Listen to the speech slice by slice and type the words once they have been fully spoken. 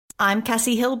I'm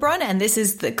Cassie Hilbron, and this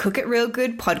is the Cook It Real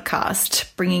Good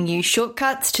podcast, bringing you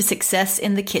shortcuts to success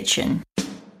in the kitchen.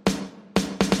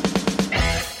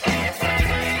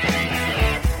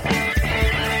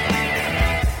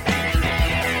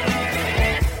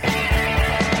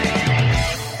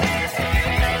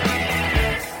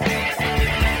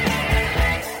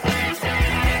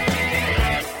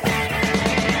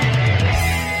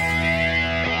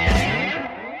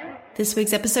 This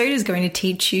week's episode is going to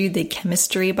teach you the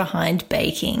chemistry behind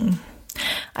baking.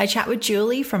 I chat with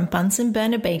Julie from Bunsen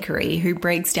Burner Bakery, who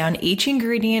breaks down each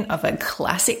ingredient of a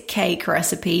classic cake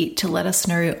recipe to let us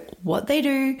know what they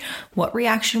do, what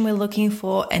reaction we're looking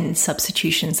for, and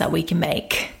substitutions that we can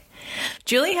make.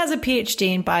 Julie has a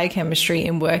PhD in biochemistry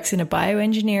and works in a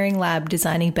bioengineering lab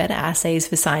designing better assays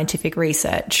for scientific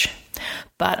research.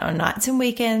 But on nights and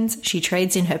weekends, she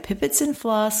trades in her pipettes and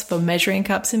flasks for measuring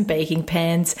cups and baking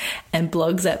pans and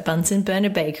blogs at Bunsen Burner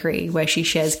Bakery, where she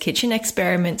shares kitchen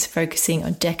experiments focusing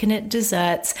on decadent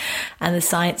desserts and the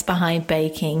science behind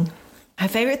baking. Her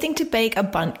favorite thing to bake are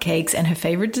bundt cakes, and her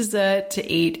favorite dessert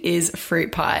to eat is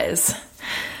fruit pies.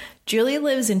 Julie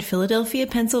lives in Philadelphia,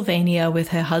 Pennsylvania with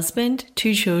her husband,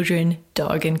 2 children,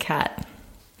 dog and cat.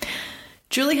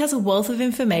 Julie has a wealth of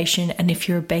information, and if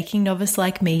you're a baking novice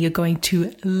like me, you're going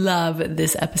to love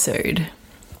this episode.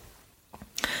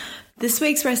 This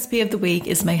week's recipe of the week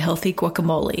is my healthy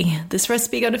guacamole. This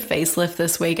recipe got a facelift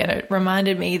this week, and it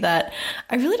reminded me that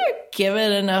I really don't give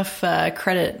it enough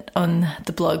credit on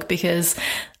the blog, because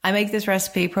I make this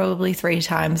recipe probably 3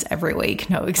 times every week,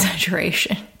 no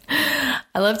exaggeration.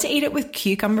 I love to eat it with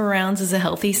cucumber rounds as a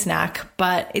healthy snack,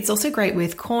 but it's also great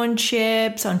with corn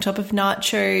chips, on top of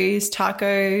nachos,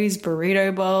 tacos,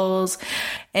 burrito bowls.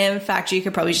 In fact, you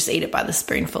could probably just eat it by the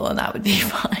spoonful and that would be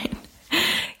fine.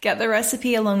 Get the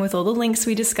recipe along with all the links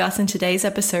we discuss in today's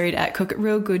episode at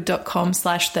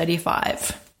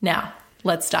cookitrealgood.com/35. Now,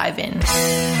 let's dive in.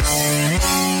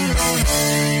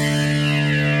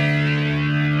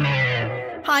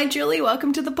 Hi, Julie.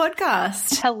 Welcome to the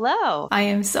podcast. Hello. I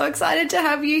am so excited to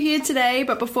have you here today.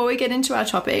 But before we get into our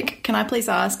topic, can I please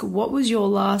ask, what was your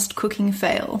last cooking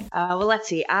fail? Well, let's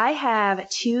see. I have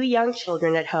 2 young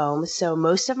children at home, so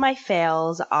most of my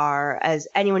fails are, as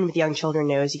anyone with young children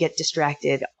knows, you get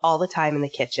distracted all the time in the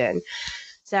kitchen.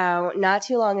 So not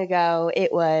too long ago,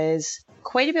 it was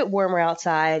quite a bit warmer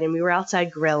outside, and we were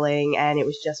outside grilling, and it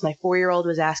was just my 4-year-old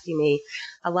was asking me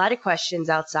a lot of questions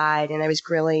outside, and I was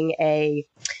grilling a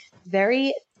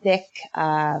very thick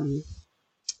London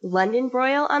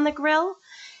broil on the grill,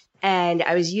 and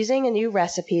I was using a new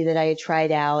recipe that I had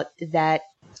tried out that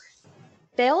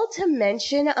failed to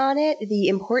mention on it the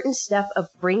important step of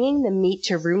bringing the meat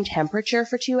to room temperature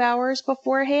for 2 hours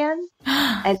beforehand.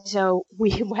 And so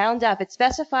we wound up, it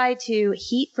specified to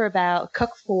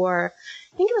cook for,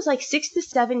 I think it was like 6 to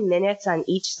 7 minutes on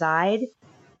each side.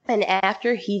 And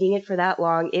after heating it for that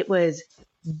long, it was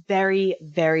very,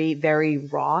 very, very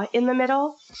raw in the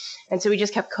middle. And so we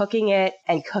just kept cooking it.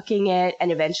 And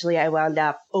eventually I wound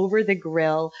up over the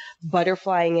grill,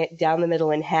 butterflying it down the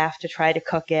middle in half to try to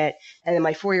cook it. And then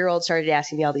my 4-year-old started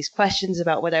asking me all these questions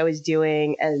about what I was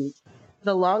doing. And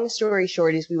the long story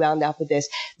short is we wound up with this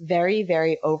very,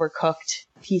 very overcooked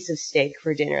piece of steak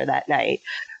for dinner that night.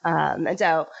 And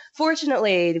so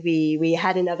fortunately we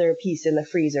had another piece in the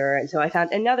freezer. And so I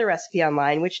found another recipe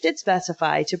online, which did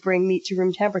specify to bring meat to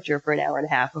room temperature for an hour and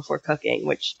a half before cooking,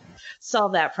 which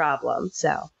solved that problem.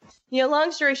 So,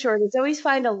 long story short, it's always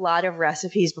find a lot of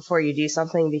recipes before you do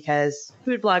something, because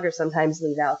food bloggers sometimes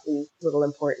leave out the little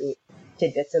important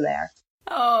tidbits in there.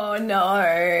 Oh, no.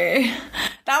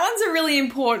 That one's a really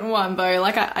important one, though.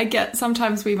 Like, I get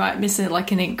sometimes we might miss an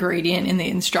ingredient in the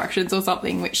instructions or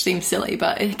something, which seems silly,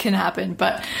 but it can happen.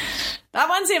 But that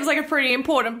one seems like a pretty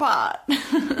important part.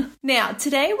 Now,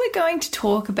 today we're going to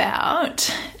talk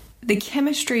about the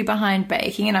chemistry behind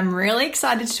baking, and I'm really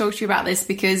excited to talk to you about this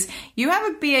because you have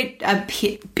a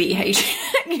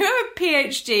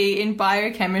PhD in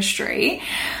biochemistry,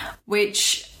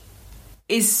 which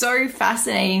is so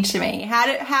fascinating to me.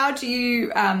 How do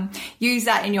you use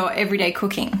that in your everyday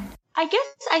cooking? I guess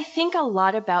I think a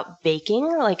lot about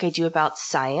baking like I do about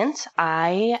science.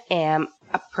 I am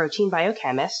a protein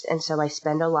biochemist, and so I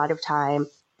spend a lot of time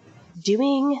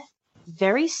doing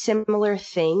very similar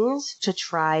things to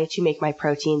try to make my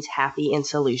proteins happy in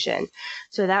solution.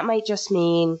 So that might just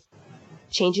mean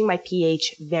changing my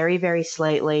pH very, very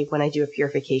slightly when I do a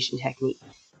purification technique.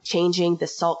 Changing the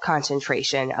salt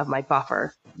concentration of my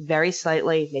buffer very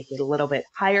slightly, making it a little bit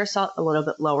higher salt, a little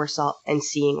bit lower salt, and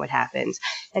seeing what happens.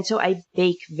 And so I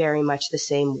bake very much the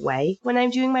same way when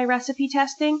I'm doing my recipe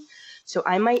testing. So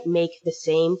I might make the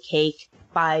same cake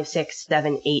 5, 6,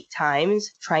 7, 8 times,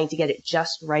 trying to get it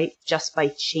just right just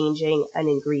by changing an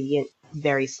ingredient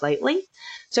very slightly.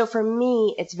 So for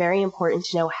me, it's very important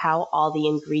to know how all the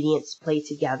ingredients play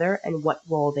together and what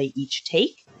role they each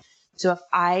take. So if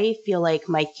I feel like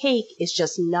my cake is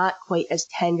just not quite as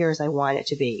tender as I want it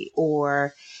to be,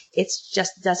 or it's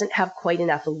just doesn't have quite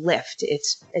enough lift,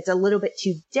 it's a little bit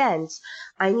too dense,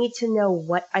 I need to know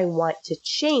what I want to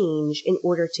change in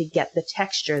order to get the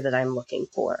texture that I'm looking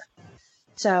for.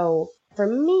 So for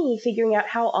me, figuring out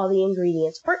how all the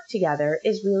ingredients work together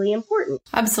is really important.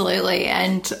 Absolutely.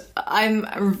 And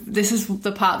this is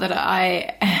the part that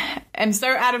I am so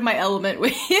out of my element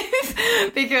with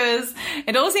because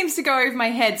it all seems to go over my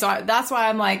head. So that's why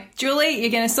I'm like, Julie,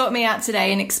 you're going to sort me out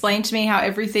today and explain to me how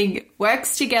everything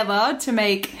works together to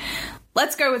make,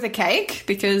 let's go with a cake,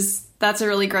 because that's a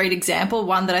really great example,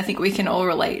 one that I think we can all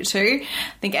relate to. I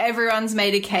think everyone's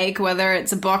made a cake, whether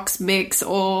it's a box mix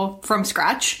or from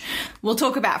scratch. We'll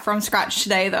talk about from scratch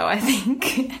today, though, I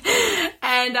think.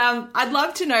 And I'd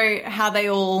love to know how they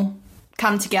all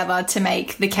come together to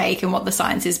make the cake and what the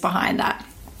science is behind that.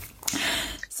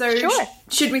 So sure.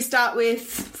 Should we start with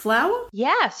flour?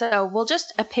 Yeah, so we'll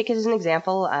just pick it as an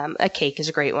example. A cake is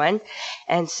a great one.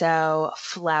 And so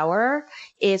flour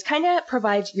is kind of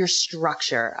provides your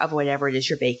structure of whatever it is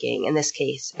you're baking. In this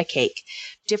case, a cake.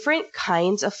 Different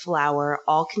kinds of flour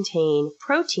all contain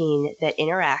protein that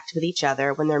interact with each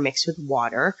other when they're mixed with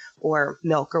water or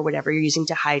milk or whatever you're using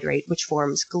to hydrate, which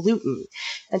forms gluten.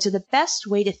 And so the best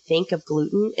way to think of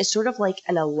gluten is sort of like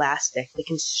an elastic that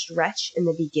can stretch in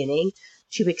the beginning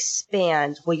to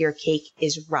expand while your cake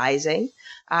is rising.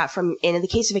 In the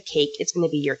case of a cake, it's going to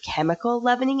be your chemical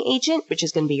leavening agent, which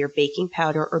is going to be your baking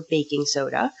powder or baking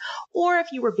soda. Or if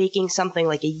you were baking something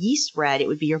like a yeast bread, it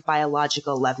would be your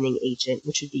biological leavening agent,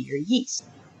 which would be your yeast.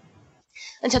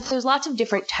 And so there's lots of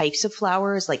different types of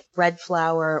flours, like bread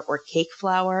flour or cake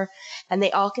flour, and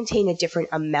they all contain a different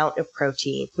amount of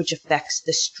protein, which affects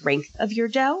the strength of your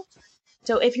dough.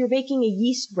 So if you're baking a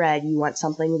yeast bread, you want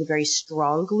something with a very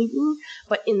strong gluten.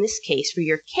 But in this case, for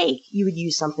your cake, you would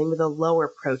use something with a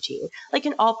lower protein, like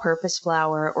an all-purpose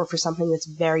flour, or for something that's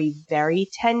very, very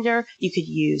tender, you could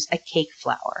use a cake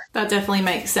flour. That definitely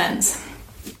makes sense.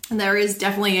 And there is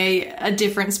definitely a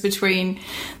difference between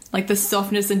like the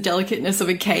softness and delicateness of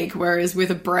a cake, whereas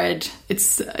with a bread, it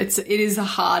is a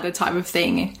harder type of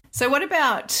thing. So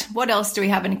what else do we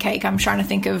have in a cake? I'm trying to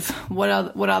think of what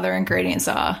other ingredients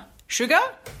are. Sugar?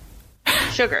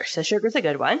 Sugar. So sugar's a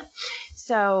good one.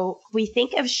 So we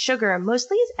think of sugar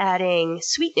mostly as adding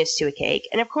sweetness to a cake.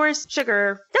 And of course,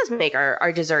 sugar does make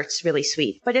our desserts really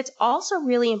sweet, but it's also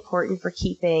really important for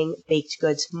keeping baked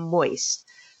goods moist.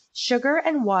 Sugar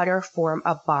and water form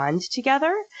a bond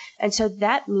together, and so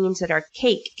that means that our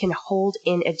cake can hold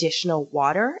in additional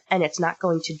water and it's not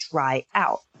going to dry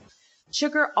out.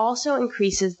 Sugar also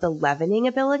increases the leavening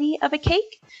ability of a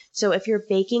cake. So if you're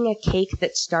baking a cake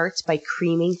that starts by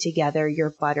creaming together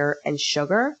your butter and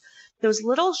sugar, those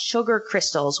little sugar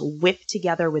crystals whip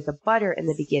together with the butter in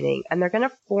the beginning, and they're going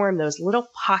to form those little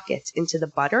pockets into the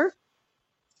butter.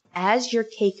 As your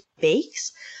cake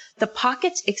bakes, the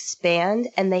pockets expand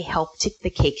and they help the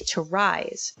cake to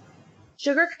rise.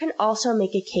 Sugar can also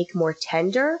make a cake more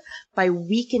tender by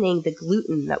weakening the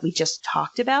gluten that we just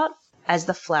talked about as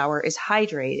the flour is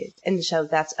hydrated. And so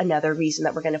that's another reason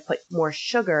that we're going to put more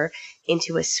sugar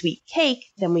into a sweet cake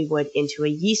than we would into a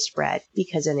yeast bread,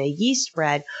 because in a yeast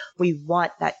bread, we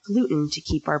want that gluten to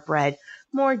keep our bread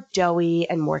more doughy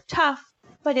and more tough.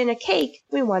 But in a cake,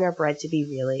 we want our bread to be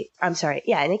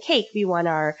in a cake, we want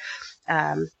our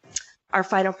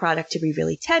final product to be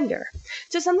really tender.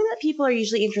 So something that people are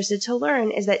usually interested to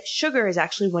learn is that sugar is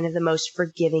actually one of the most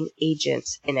forgiving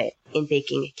agents in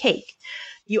baking a cake.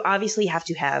 You obviously have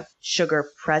to have sugar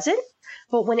present,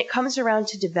 but when it comes around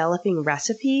to developing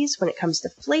recipes, when it comes to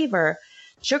flavor,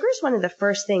 sugar is one of the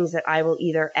first things that I will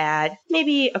either add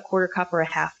maybe a quarter cup or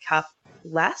a half cup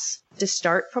less to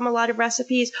start from a lot of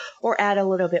recipes, or add a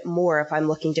little bit more if I'm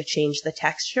looking to change the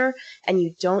texture, and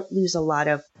you don't lose a lot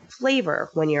of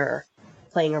flavor when you're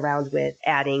playing around with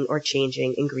adding or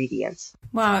changing ingredients.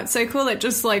 Wow, it's so cool that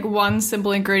just like one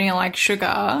simple ingredient like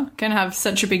sugar can have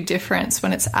such a big difference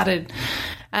when it's added.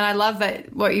 And I love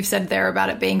that what you've said there about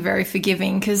it being very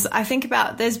forgiving, because I think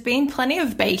about there's been plenty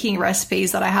of baking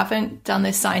recipes that I haven't done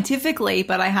this scientifically,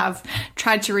 but I have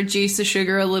tried to reduce the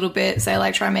sugar a little bit, say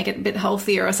like try and make it a bit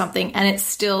healthier or something, and it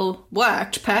still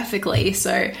worked perfectly.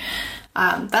 So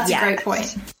that's a great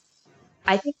point.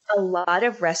 I think a lot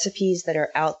of recipes that are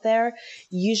out there,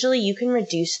 usually you can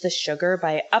reduce the sugar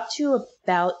by up to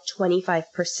about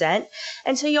 25%.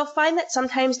 And so you'll find that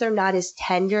sometimes they're not as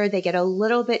tender. They get a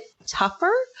little bit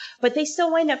tougher, but they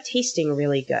still wind up tasting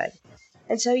really good.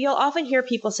 And so you'll often hear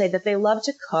people say that they love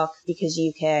to cook because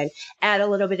you can add a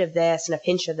little bit of this and a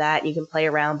pinch of that and you can play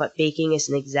around, but baking is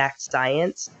an exact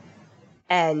science.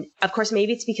 And of course,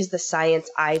 maybe it's because the science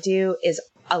I do is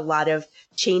a lot of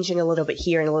changing a little bit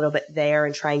here and a little bit there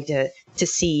and trying to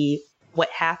see what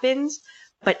happens.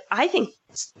 But I think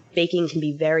baking can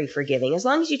be very forgiving as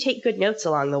long as you take good notes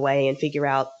along the way and figure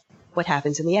out what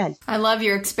happens in the end. I love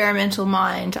your experimental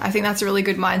mind. I think that's a really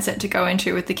good mindset to go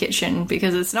into with the kitchen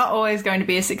because it's not always going to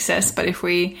be a success, but if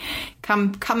we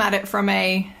come at it from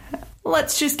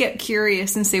let's just get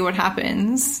curious and see what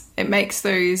happens, it makes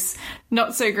those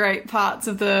not so great parts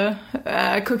of the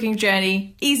cooking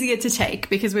journey easier to take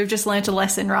because we've just learnt a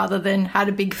lesson rather than had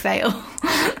a big fail.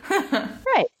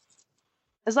 Right.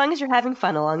 As long as you're having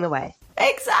fun along the way.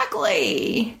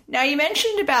 Exactly. Now, you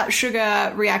mentioned about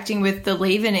sugar reacting with the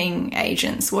leavening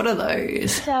agents. What are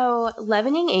those? So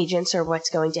leavening agents are what's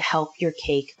going to help your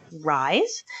cake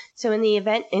rise. So in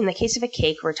the case of a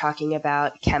cake, we're talking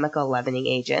about chemical leavening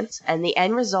agents. And the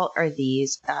end result are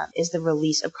these, is the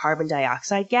release of carbon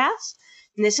dioxide gas.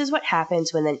 And this is what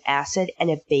happens when an acid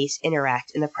and a base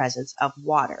interact in the presence of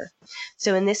water.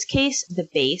 So in this case, the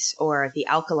base or the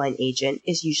alkaline agent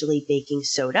is usually baking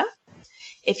soda.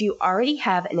 If you already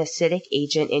have an acidic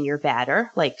agent in your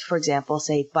batter, like, for example,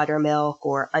 say buttermilk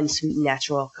or unsweetened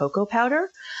natural cocoa powder,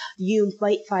 you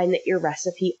might find that your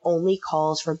recipe only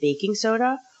calls for baking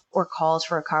soda or calls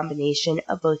for a combination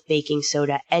of both baking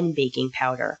soda and baking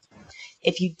powder.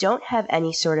 If you don't have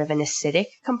any sort of an acidic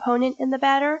component in the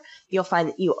batter, you'll find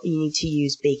that you need to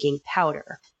use baking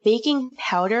powder. Baking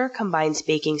powder combines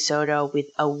baking soda with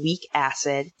a weak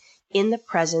acid in the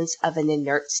presence of an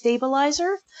inert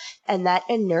stabilizer, and that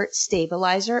inert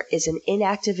stabilizer is an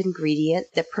inactive ingredient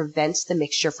that prevents the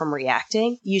mixture from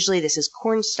reacting. Usually this is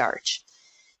cornstarch.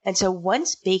 And so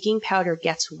once baking powder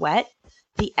gets wet,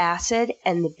 the acid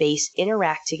and the base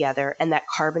interact together and that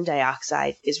carbon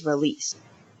dioxide is released.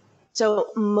 So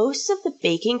most of the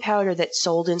baking powder that's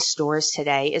sold in stores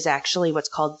today is actually what's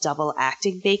called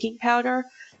double-acting baking powder,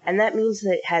 and that means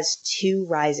that it has two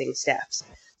rising steps.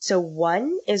 So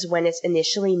one is when it's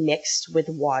initially mixed with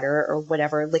water or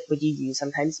whatever liquid you use,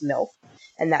 sometimes milk,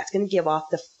 and that's going to give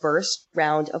off the first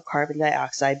round of carbon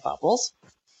dioxide bubbles.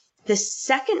 The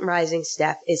second rising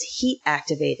step is heat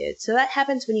activated. So that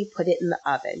happens when you put it in the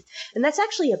oven. And that's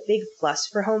actually a big plus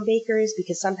for home bakers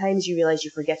because sometimes you realize you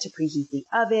forget to preheat the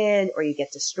oven or you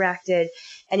get distracted.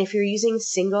 And if you're using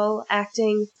single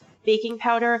acting baking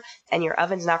powder and your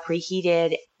oven's not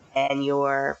preheated and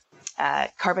your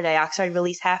carbon dioxide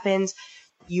release happens,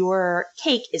 your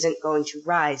cake isn't going to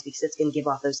rise because it's going to give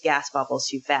off those gas bubbles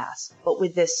too fast. But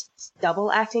with this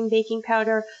double-acting baking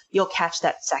powder, you'll catch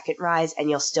that second rise and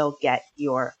you'll still get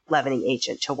your leavening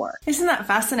agent to work. Isn't that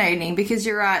fascinating? Because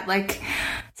you're right, like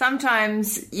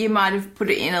sometimes you might have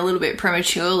put it in a little bit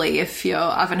prematurely if your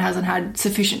oven hasn't had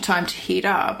sufficient time to heat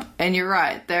up. And you're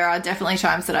right, there are definitely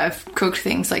times that I've cooked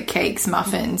things like cakes,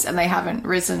 muffins, and they haven't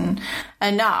risen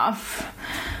enough.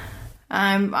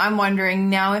 I'm wondering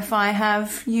now if I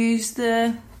have used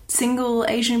the single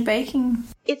agent baking.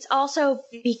 It's also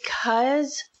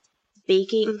because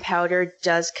baking powder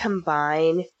does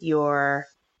combine your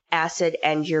acid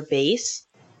and your base.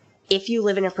 If you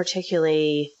live in a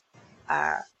particularly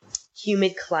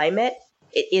humid climate,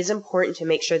 it is important to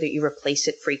make sure that you replace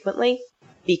it frequently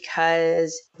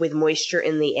because with moisture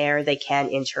in the air, they can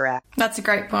interact. That's a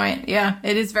great point. Yeah,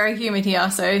 it is very humid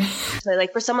here, so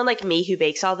like for someone like me who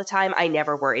bakes all the time, I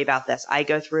never worry about this. I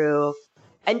go through,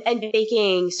 and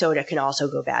baking soda can also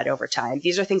go bad over time.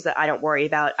 These are things that I don't worry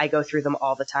about. I go through them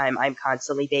all the time. I'm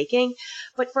constantly baking.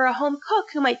 But for a home cook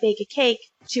who might bake a cake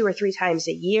 2 or 3 times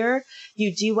a year,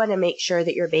 you do want to make sure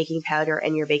that your baking powder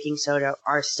and your baking soda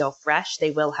are still fresh.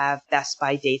 They will have best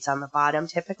by dates on the bottom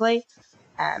typically.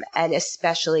 And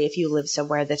especially if you live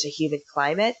somewhere that's a humid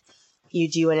climate, you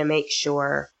do want to make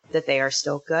sure that they are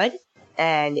still good.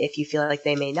 And if you feel like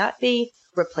they may not be,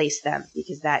 replace them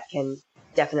because that can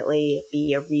definitely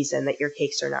be a reason that your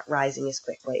cakes are not rising as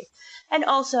quickly. And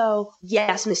also,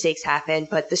 yes, mistakes happen,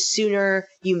 but the sooner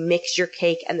you mix your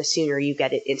cake and the sooner you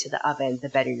get it into the oven, the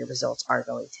better your results are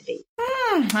going to be.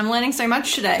 I'm learning so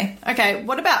much today. Okay,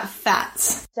 what about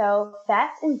fats? So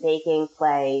fats in baking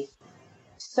play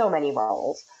so many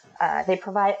roles. They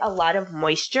provide a lot of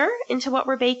moisture into what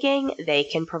we're baking. They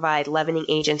can provide leavening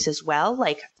agents as well,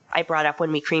 like I brought up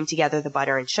when we creamed together the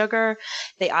butter and sugar.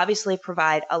 They obviously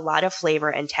provide a lot of flavor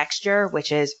and texture,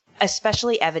 which is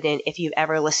especially evident if you've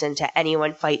ever listened to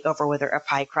anyone fight over whether a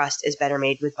pie crust is better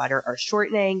made with butter or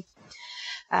shortening.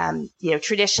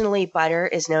 Traditionally, butter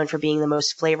is known for being the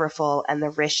most flavorful and the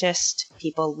richest.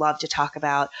 People love to talk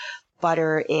about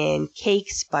butter in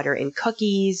cakes, butter in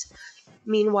cookies.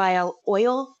 Meanwhile,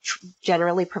 oil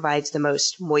generally provides the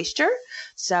most moisture.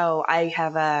 So I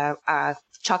have a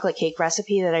chocolate cake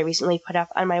recipe that I recently put up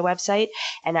on my website,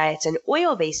 and it's an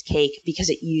oil-based cake because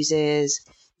it uses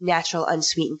natural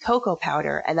unsweetened cocoa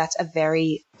powder, and that's a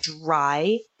very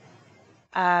dry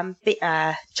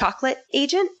chocolate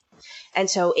agent. And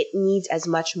so it needs as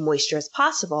much moisture as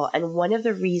possible. And one of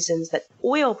the reasons that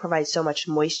oil provides so much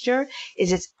moisture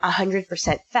is it's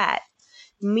 100% fat.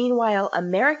 Meanwhile,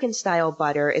 American-style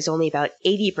butter is only about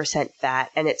 80%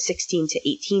 fat, and it's 16 to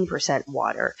 18%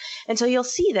 water. And so you'll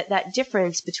see that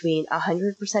difference between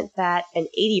 100% fat and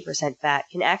 80% fat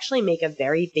can actually make a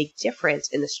very big difference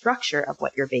in the structure of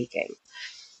what you're baking.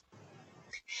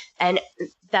 And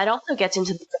that also gets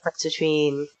into the difference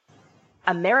between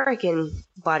American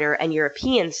butter and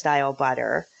European-style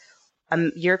butter.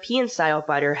 European-style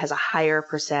butter has a higher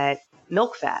percent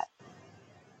milk fat.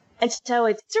 And so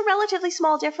it's a relatively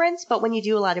small difference, but when you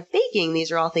do a lot of baking,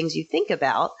 these are all things you think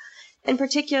about. And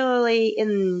particularly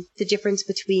in the difference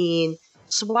between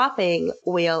swapping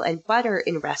oil and butter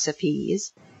in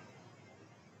recipes,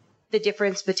 the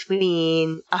difference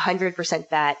between 100%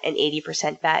 fat and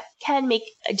 80% fat can make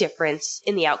a difference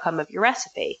in the outcome of your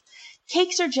recipe.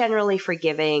 Cakes are generally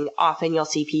forgiving. Often you'll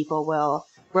see people will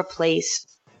replace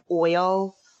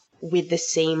oil with the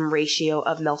same ratio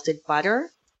of melted butter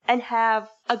and have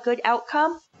a good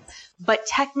outcome. But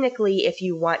technically, if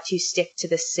you want to stick to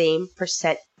the same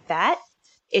percent fat,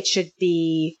 it should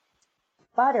be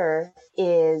butter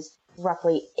is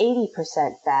roughly 80%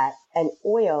 fat and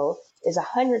oil is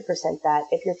 100% fat.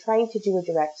 If you're trying to do a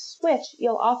direct switch,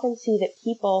 you'll often see that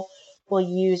people will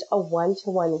use a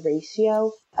 1-to-1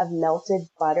 ratio of melted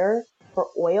butter for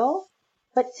oil.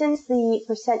 But since the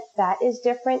percent fat is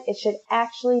different, it should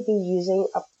actually be using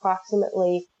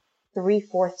approximately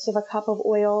 3/4 of a cup of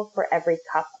oil for every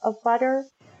cup of butter.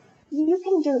 You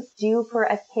can do for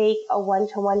a cake a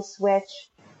 1-to-1 switch.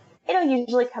 It'll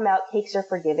usually come out, cakes are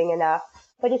forgiving enough.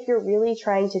 But if you're really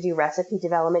trying to do recipe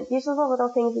development, these are the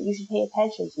little things that you should pay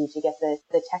attention to get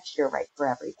the texture right for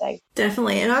everything.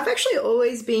 Definitely. And I've actually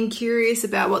always been curious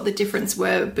about what the difference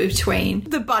were between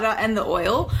the butter and the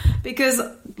oil, because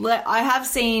I have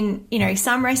seen,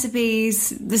 some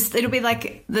recipes, it'll be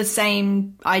like the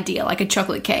same idea, like a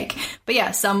chocolate cake. But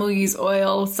yeah, some will use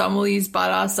oil, some will use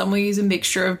butter, some will use a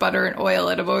mixture of butter and oil.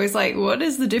 And I'm always like, what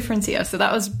is the difference here? So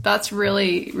that's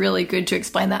really, really good to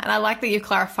explain that. And I like that you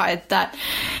clarified that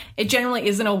it generally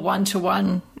isn't a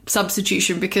 1-to-1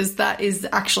 substitution, because that is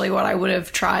actually what I would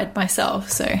have tried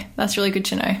myself. So that's really good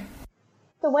to know.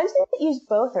 The ones that use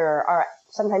both are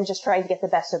sometimes just trying to get the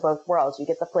best of both worlds. You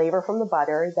get the flavor from the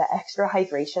butter, the extra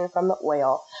hydration from the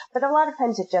oil, but a lot of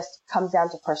times it just comes down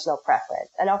to personal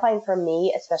preference. And I'll find for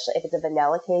me, especially if it's a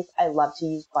vanilla cake, I love to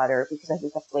use butter because I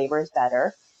think the flavor is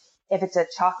better. If it's a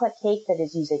chocolate cake that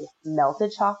is using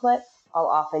melted chocolate, I'll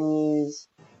often use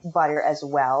butter as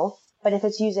well. But if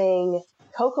it's using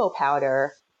cocoa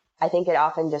powder, I think it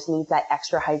often just needs that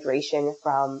extra hydration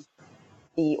from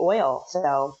the oil.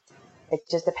 So it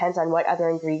just depends on what other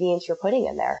ingredients you're putting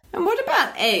in there. And what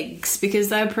about eggs? Because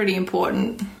they're pretty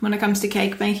important when it comes to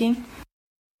cake making.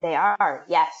 They are,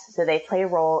 yes. So they play a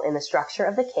role in the structure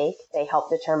of the cake. They help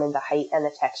determine the height and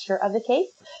the texture of the cake.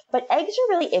 But eggs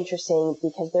are really interesting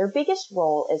because their biggest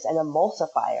role is an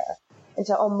emulsifier. And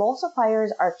so emulsifiers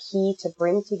are key to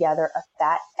bring together a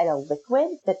fat and a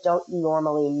liquid that don't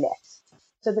normally mix.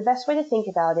 So the best way to think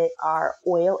about it are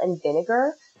oil and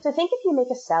vinegar. So think if you make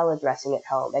a salad dressing at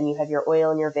home and you have your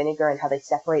oil and your vinegar and how they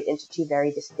separate into two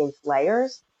very distinct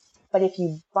layers. But if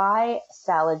you buy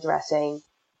salad dressing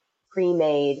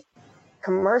pre-made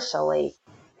commercially,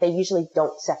 they usually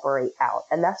don't separate out.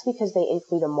 And that's because they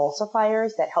include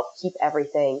emulsifiers that help keep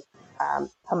everything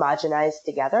homogenized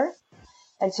together.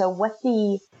 And so what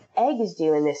the eggs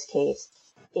do in this case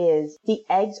is the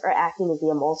eggs are acting as the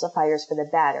emulsifiers for the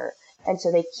batter. And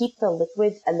so they keep the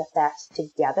liquids and the fats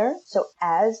together. So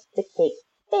as the cake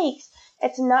bakes,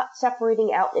 it's not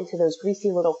separating out into those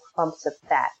greasy little clumps of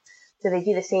fat. So they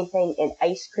do the same thing in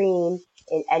ice cream,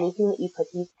 in anything that you put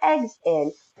these eggs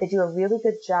in. They do a really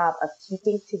good job of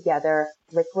keeping together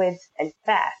liquids and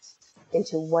fats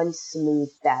into one smooth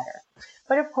batter.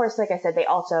 But of course, like I said, they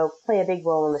also play a big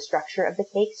role in the structure of the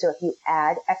cake. So if you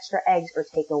add extra eggs or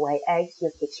take away eggs,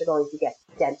 your cakes are going to get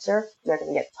denser. They're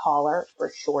going to get taller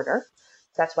or shorter.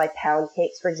 So that's why pound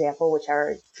cakes, for example, which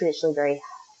are traditionally very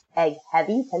egg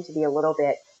heavy, tend to be a little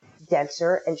bit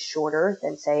denser and shorter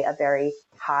than, say, a very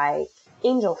high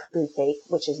angel food cake,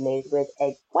 which is made with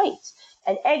egg whites.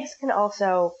 And eggs can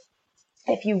also,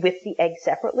 if you whip the egg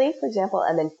separately, for example,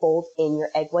 and then fold in your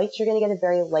egg whites, you're going to get a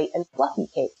very light and fluffy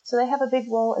cake. So they have a big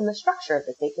role in the structure of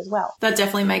the cake as well. That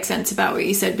definitely makes sense about what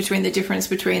you said between the difference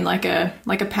between like a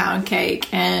pound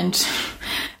cake and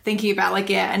thinking about like,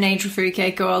 yeah, an angel food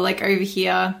cake, or like over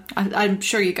here, I'm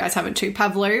sure you guys have it too,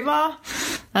 pavlova.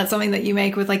 That's something that you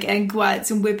make with like egg whites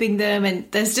and whipping them,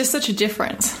 and there's just such a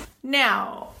difference.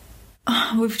 Now,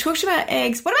 we've talked about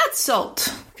eggs. What about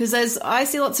salt? Because I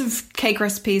see lots of cake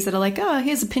recipes that are like, oh,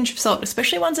 here's a pinch of salt,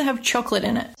 especially ones that have chocolate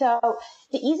in it. So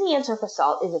the easy answer for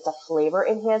salt is it's a flavor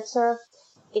enhancer.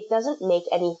 It doesn't make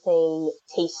anything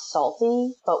taste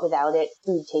salty, but without it,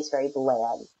 food tastes very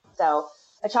bland. So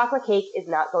a chocolate cake is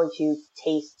not going to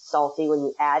taste salty when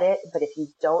you add it, but if you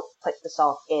don't put the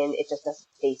salt in, it just doesn't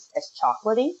taste as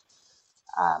chocolatey.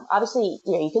 Obviously,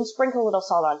 you can sprinkle a little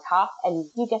salt on top, and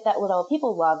you get that little,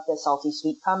 people love the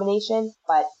salty-sweet combination,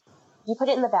 but you put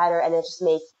it in the batter and it just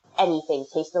makes anything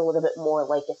taste a little bit more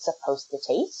like it's supposed to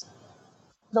taste.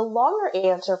 The longer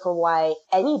answer for why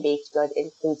any baked good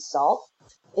includes salt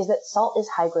is that salt is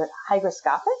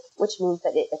hygroscopic, which means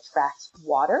that it attracts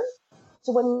water.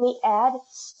 So when we add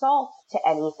salt to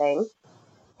anything,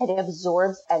 it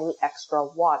absorbs any extra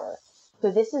water.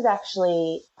 So this is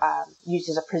actually used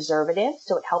as a preservative,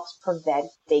 so it helps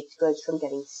prevent baked goods from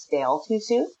getting stale too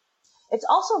soon. It's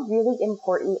also really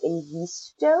important in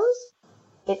yeast doughs.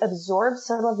 It absorbs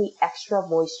some of the extra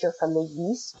moisture from the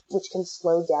yeast, which can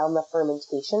slow down the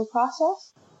fermentation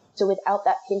process. So without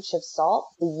that pinch of salt,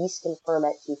 the yeast can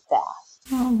ferment too fast.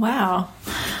 Oh, wow.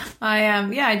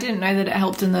 I didn't know that it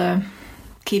helped in the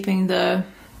keeping the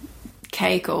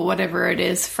cake or whatever it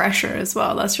is fresher as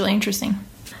well. That's really interesting.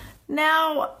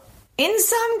 Now, in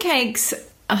some cakes,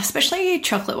 especially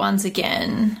chocolate ones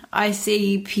again, I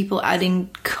see people adding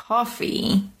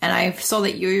coffee, and I saw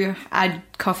that you add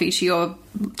coffee to your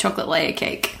chocolate layer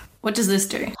cake. What does this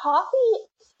do?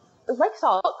 Coffee, like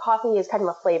salt, coffee is kind of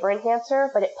a flavor enhancer,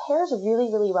 but it pairs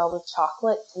really, really well with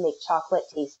chocolate to make chocolate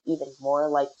taste even more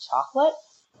like chocolate.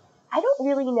 I don't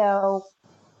really know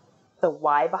the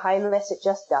why behind this, it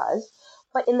just does.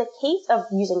 But in the case of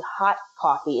using hot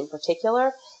coffee in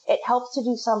particular, it helps to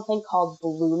do something called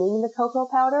blooming the cocoa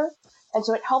powder. And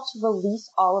so it helps release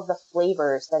all of the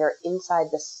flavors that are inside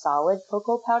the solid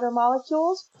cocoa powder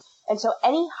molecules. And so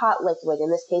any hot liquid,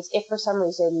 in this case, if for some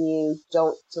reason you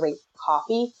don't drink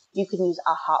coffee, you can use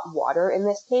a hot water in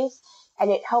this case.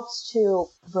 And it helps to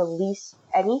release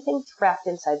anything trapped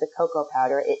inside the cocoa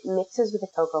powder. It mixes with the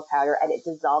cocoa powder and it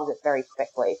dissolves it very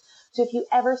quickly. So if you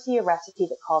ever see a recipe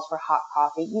that calls for hot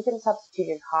coffee, you can substitute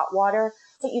in hot water,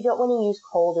 but you don't want to use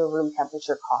cold or room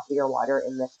temperature coffee or water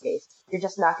in this case. You're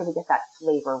just not going to get that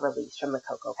flavor release from the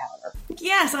cocoa powder.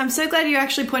 Yes, I'm so glad you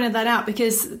actually pointed that out,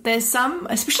 because there's some,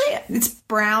 especially it's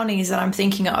brownies that I'm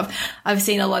thinking of. I've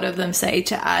seen a lot of them say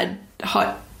to add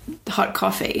hot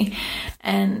coffee,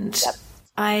 and yep.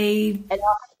 And it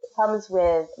comes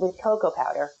with cocoa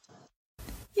powder.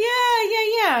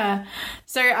 Yeah.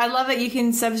 So I love that you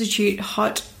can substitute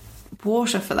hot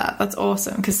water for that. That's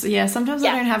awesome. Because, sometimes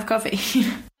I don't have coffee.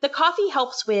 The coffee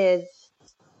helps with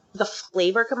the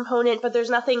flavor component, but there's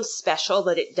nothing special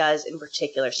that it does in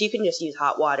particular. So you can just use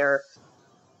hot water.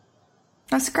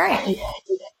 That's great.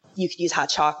 You could use hot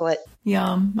chocolate.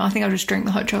 Yum. I think I'll just drink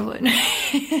the hot chocolate.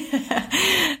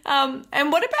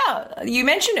 And what about, you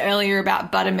mentioned earlier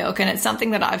about buttermilk, and it's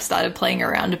something that I've started playing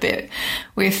around a bit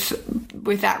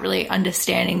without really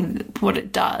understanding what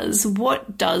it does.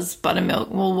 What does buttermilk,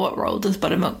 what role does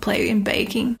buttermilk play in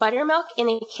baking? Buttermilk in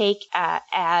a cake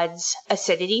adds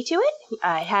acidity to it.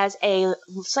 It has a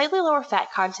slightly lower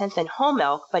fat content than whole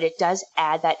milk, but it does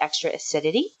add that extra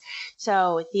acidity.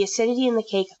 So the acidity in the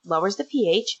cake lowers the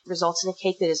pH, results in a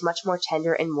cake that is much more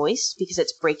tender and moist because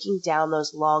it's breaking down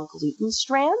those long gluten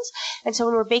strands. And so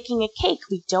when we're baking a cake,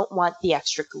 we don't want the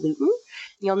extra gluten.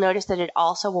 You'll notice that it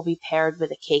also will be paired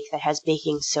with a cake that has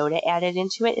baking soda added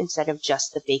into it instead of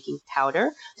just the baking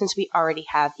powder, since we already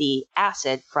have the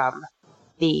acid from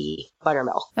the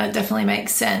buttermilk. That definitely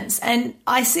makes sense. And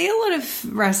I see a lot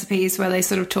of recipes where they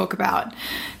sort of talk about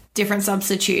different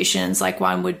substitutions, like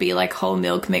one would be like whole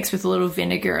milk mixed with a little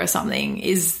vinegar or something.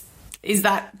 Is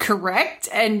that correct?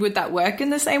 And would that work in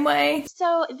the same way?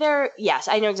 So yes,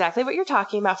 I know exactly what you're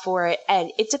talking about for it.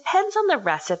 And it depends on the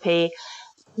recipe.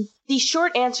 The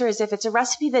short answer is if it's a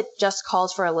recipe that just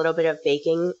calls for a little bit of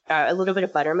baking, a little bit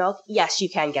of buttermilk, yes, you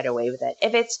can get away with it.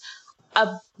 If it's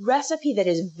a recipe that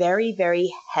is very,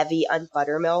 very heavy on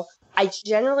buttermilk, I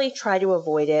generally try to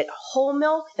avoid it. Whole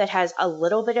milk that has a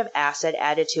little bit of acid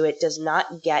added to it does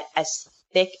not get as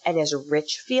thick and as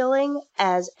rich feeling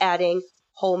as adding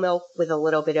whole milk with a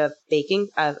little bit of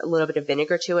a little bit of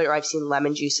vinegar to it, or I've seen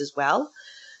lemon juice as well.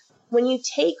 When you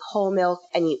take whole milk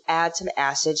and you add some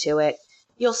acid to it,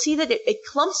 you'll see that it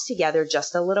clumps together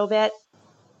just a little bit.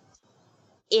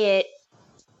 It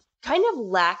kind of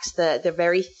lacks the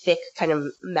very thick kind of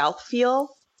mouthfeel.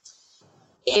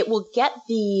 It will get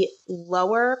the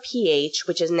lower pH,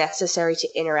 which is necessary to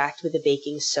interact with the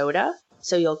baking soda.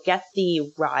 So you'll get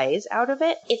the rise out of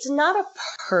it. It's not a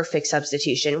perfect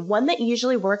substitution. One that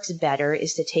usually works better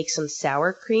is to take some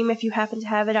sour cream, if you happen to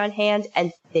have it on hand,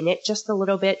 and thin it just a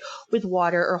little bit with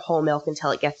water or whole milk until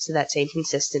it gets to that same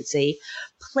consistency.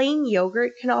 Plain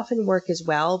yogurt can often work as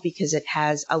well because it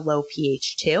has a low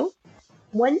pH too.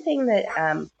 One thing that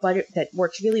that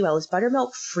works really well is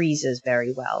buttermilk freezes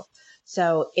very well.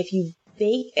 So if you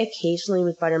bake occasionally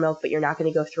with buttermilk, but you're not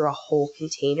going to go through a whole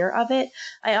container of it,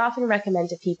 I often recommend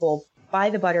to people buy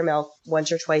the buttermilk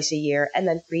once or twice a year and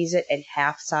then freeze it in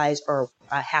half size or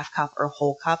half cup or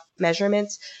whole cup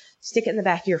measurements. Stick it in the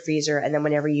back of your freezer, and then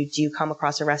whenever you do come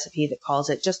across a recipe that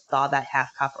calls it, just thaw that half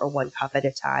cup or 1 cup at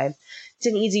a time. It's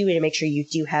an easy way to make sure you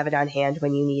do have it on hand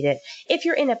when you need it. If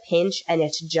you're in a pinch and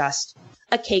it's just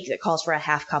a cake that calls for a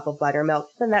half cup of buttermilk,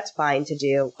 then that's fine to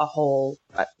do a whole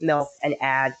milk and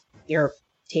add your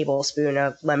tablespoon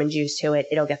of lemon juice to it.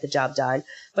 It'll get the job done.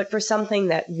 But for something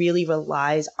that really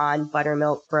relies on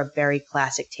buttermilk for a very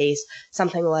classic taste,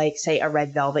 something like, say, a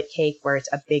red velvet cake where it's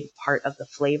a big part of the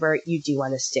flavor, you do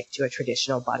want to stick to a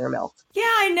traditional buttermilk. Yeah,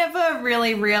 I never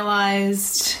really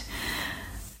realized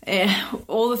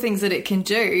all the things that it can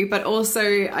do, but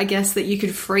also I guess that you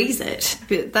could freeze it.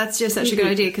 But that's just such a good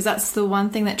idea, because that's the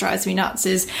one thing that drives me nuts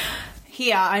is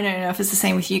here, I don't know if it's the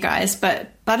same with you guys,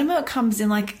 but buttermilk comes in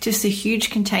like just a huge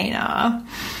container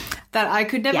that I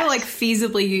could never like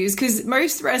feasibly use, because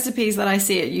most recipes that I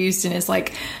see it used in is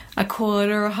like a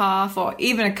quarter, a half, or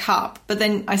even a cup. But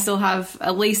then I still have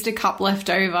at least a cup left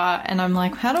over, and I'm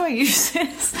like, how do I use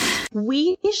this?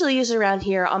 We usually use it around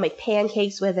here. I'll make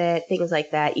pancakes with it, things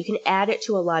like that. You can add it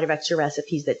to a lot of extra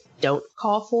recipes that don't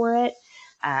call for it.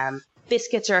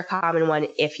 Biscuits are a common one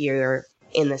if you're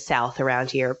in the South around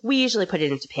here. We usually put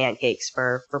it into pancakes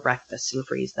for breakfast and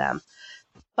freeze them.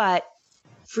 But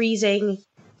freezing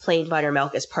plain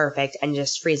buttermilk is perfect, and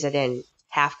just freeze it in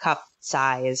half cup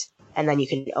size, and then you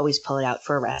can always pull it out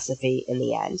for a recipe in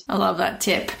the end. I love that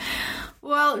tip.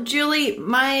 Well, Julie,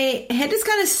 my head is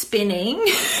kind of spinning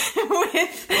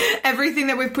with everything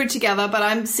that we've put together, but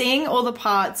I'm seeing all the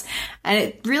parts, and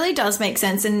it really does make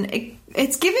sense, and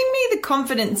it's giving me the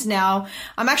confidence now.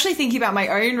 I'm actually thinking about my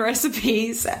own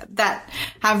recipes that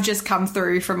have just come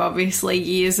through from obviously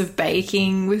years of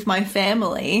baking with my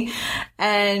family,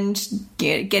 and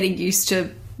getting used to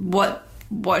what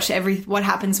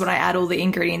happens when I add all the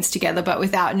ingredients together, but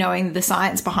without knowing the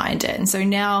science behind it. And so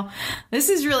now this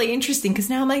is really interesting, because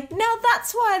now I'm like, now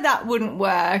that's why that wouldn't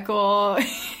work, or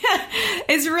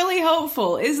it's really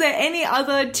helpful. Is there any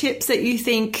other tips that you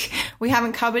think we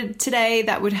haven't covered today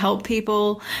that would help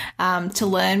people to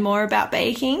learn more about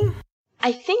baking?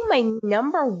 I think my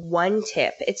number one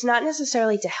tip, it's not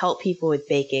necessarily to help people with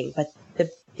baking, but the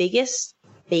biggest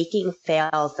baking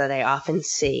fails that I often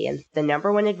see, and the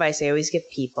number one advice I always give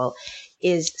people,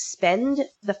 is spend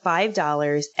the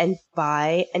 $5 and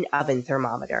buy an oven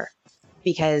thermometer,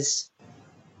 because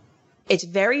it's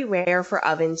very rare for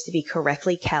ovens to be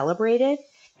correctly calibrated.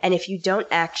 And if you don't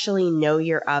actually know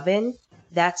your oven,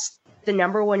 that's the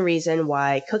number one reason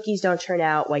why cookies don't turn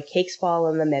out, why cakes fall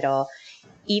in the middle.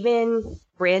 Even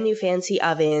brand new fancy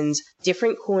ovens,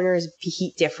 different corners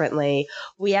heat differently.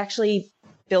 We actually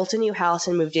built a new house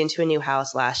and moved into a new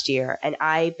house last year, and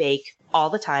I bake all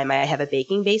the time. I have a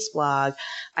baking-based blog.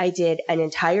 I did an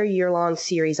entire year-long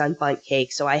series on bundt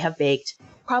cakes, so I have baked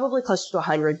probably close to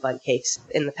 100 bundt cakes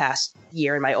in the past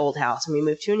year in my old house, and we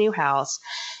moved to a new house.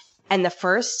 And the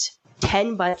first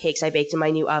 10 bundt cakes I baked in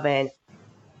my new oven,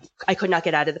 I could not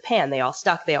get out of the pan. They all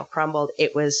stuck. They all crumbled.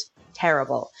 It was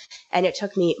terrible. And it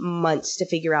took me months to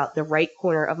figure out the right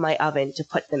corner of my oven to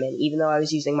put them in, even though I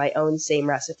was using my own same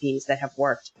recipes that have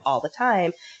worked all the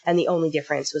time. And the only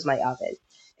difference was my oven.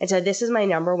 And so this is my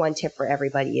number one tip for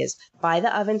everybody, is buy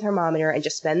the oven thermometer and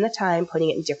just spend the time putting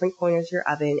it in different corners of your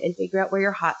oven, and figure out where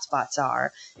your hot spots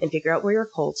are and figure out where your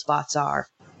cold spots are,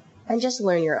 and just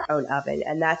learn your own oven.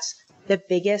 And that's the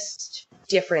biggest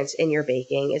difference in your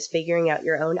baking, is figuring out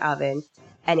your own oven.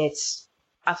 And it's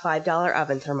a $5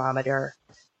 oven thermometer,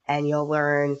 and you'll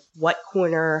learn what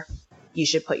corner you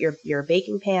should put your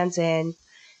baking pans in,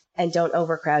 and don't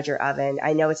overcrowd your oven.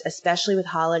 I know it's, especially with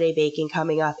holiday baking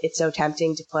coming up, it's so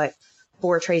tempting to put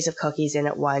 4 trays of cookies in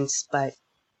at once, but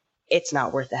it's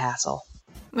not worth the hassle.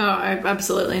 No,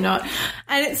 absolutely not.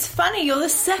 And it's funny, you're the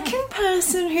second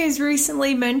person who's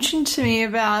recently mentioned to me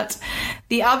about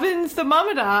the oven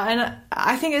thermometer, and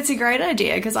I think it's a great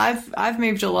idea because I've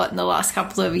moved a lot in the last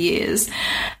couple of years,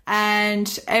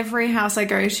 and every house I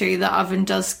go to, the oven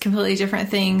does completely different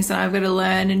things, and I've got to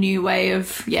learn a new way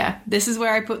of, this is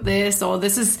where I put this, or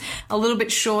this is a little bit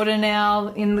shorter now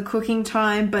in the cooking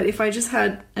time. But if I just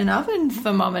had an oven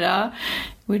thermometer,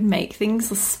 would make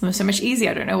things so much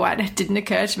easier. I don't know why it didn't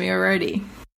occur to me already.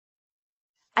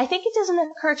 I think it doesn't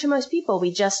occur to most people.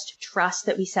 We just trust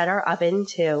that we set our oven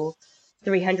to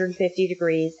 350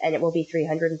 degrees and it will be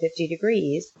 350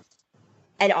 degrees.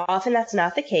 And often that's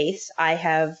not the case. I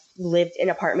have lived in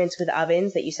apartments with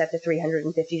ovens that you set to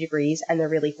 350 degrees and they're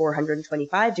really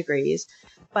 425 degrees.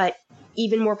 But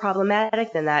even more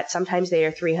problematic than that, sometimes they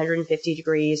are 350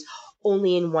 degrees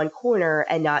only in one corner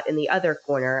and not in the other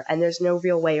corner. And there's no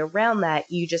real way around that.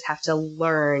 You just have to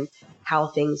learn how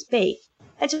things bake.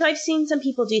 And so I've seen some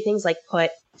people do things like put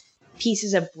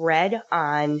pieces of bread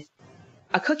on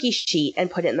a cookie sheet and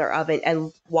put it in their oven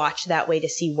and watch that way to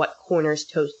see what corners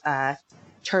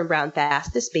turn brown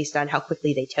fastest based on how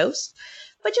quickly they toast.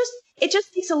 But it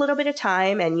just takes a little bit of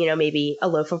time and, maybe a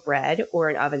loaf of bread or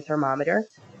an oven thermometer.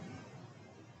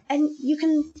 And you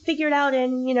can figure it out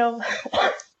in,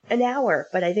 an hour.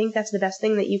 But I think that's the best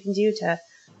thing that you can do to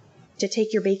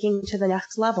take your baking to the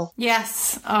next level.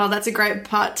 Yes. Oh, that's a great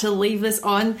part to leave this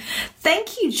on.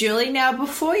 Thank you, Julie. Now,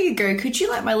 before you go, could you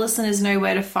let my listeners know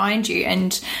where to find you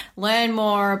and learn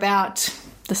more about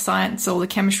the science or the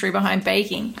chemistry behind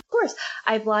baking? Of course.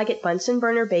 I blog at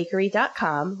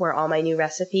BunsonBurnerBakery.com, where all my new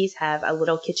recipes have a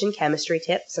little kitchen chemistry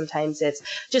tip. Sometimes it's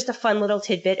just a fun little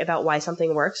tidbit about why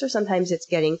something works, or sometimes it's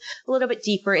getting a little bit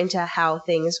deeper into how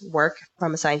things work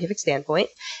from a scientific standpoint.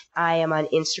 I am on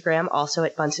Instagram also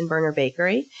at Bunsen Burner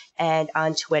Bakery, and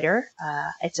on Twitter,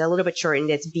 it's a little bit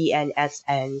shortened. It's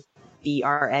BNSNBRNR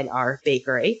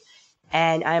Bakery.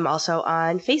 And I'm also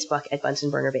on Facebook at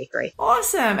Bunsen Burner Bakery.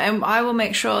 Awesome. And I will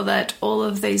make sure that all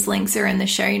of these links are in the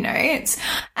show notes.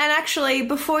 And actually,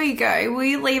 before you go, will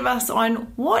you leave us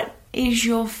on what is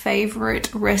your favorite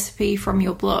recipe from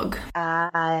your blog?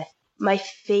 My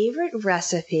favorite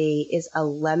recipe is a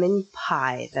lemon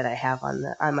pie that I have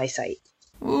on my site.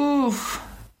 Ooh.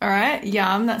 All right.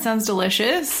 Yum. That sounds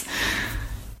delicious.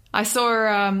 I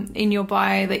saw in your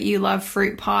bio that you love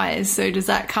fruit pies. So does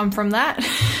that come from that?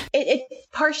 It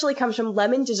partially comes from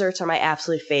lemon desserts are my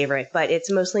absolute favorite, but it's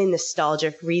mostly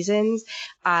nostalgic reasons.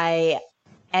 I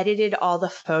edited all the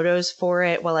photos for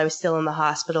it while I was still in the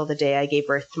hospital the day I gave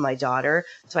birth to my daughter.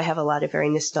 So I have a lot of very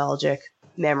nostalgic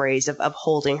memories of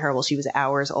holding her while she was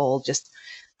hours old.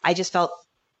 I just felt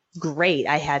great.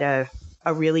 I had a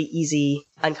really easy,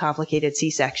 uncomplicated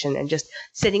C-section, and just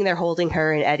sitting there holding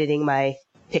her and editing my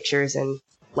pictures and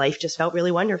life just felt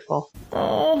really wonderful.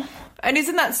 Oh, and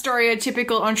isn't that story a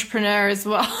typical entrepreneur as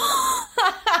well?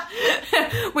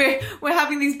 We're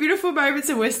having these beautiful moments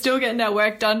and we're still getting our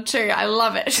work done too. I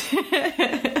love it.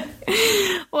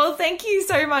 Well, thank you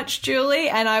so much, Julie.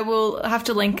 And I will have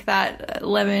to link that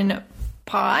lemon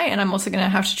pie, and I'm also going to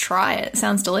have to try it. It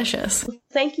sounds delicious.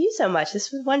 Thank you so much.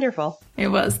 This was wonderful. It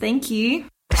was. Thank you.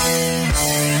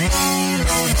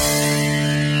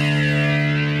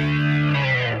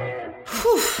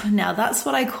 Now that's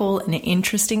what I call an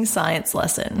interesting science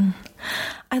lesson.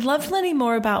 I loved learning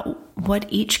more about what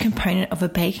each component of a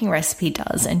baking recipe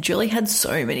does, and Julie had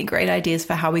so many great ideas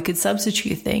for how we could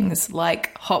substitute things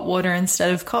like hot water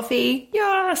instead of coffee.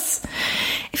 Yes!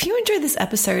 If you enjoyed this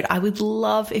episode, I would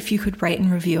love if you could rate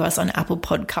and review us on Apple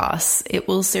Podcasts. It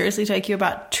will seriously take you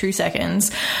about 2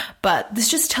 seconds, but this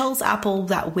just tells Apple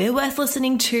that we're worth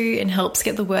listening to and helps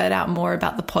get the word out more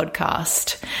about the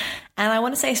podcast. And I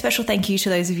want to say a special thank you to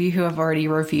those of you who have already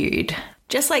reviewed.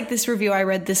 Just like this review I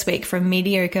read this week from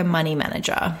Mediocre Money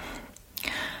Manager.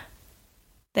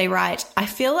 They write, I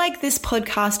feel like this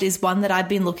podcast is one that I've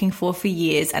been looking for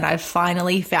years and I've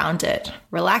finally found it.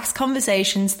 Relaxed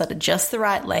conversations that are just the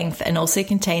right length and also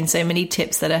contain so many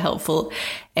tips that are helpful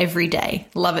every day.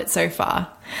 Love it so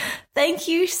far. Thank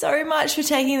you so much for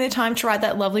taking the time to write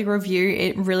that lovely review.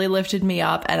 It really lifted me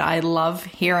up, and I love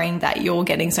hearing that you're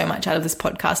getting so much out of this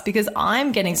podcast because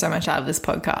I'm getting so much out of this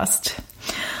podcast.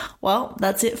 Well,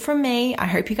 that's it from me. I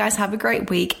hope you guys have a great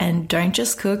week, and don't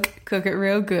just cook it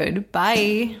real good.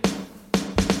 Bye.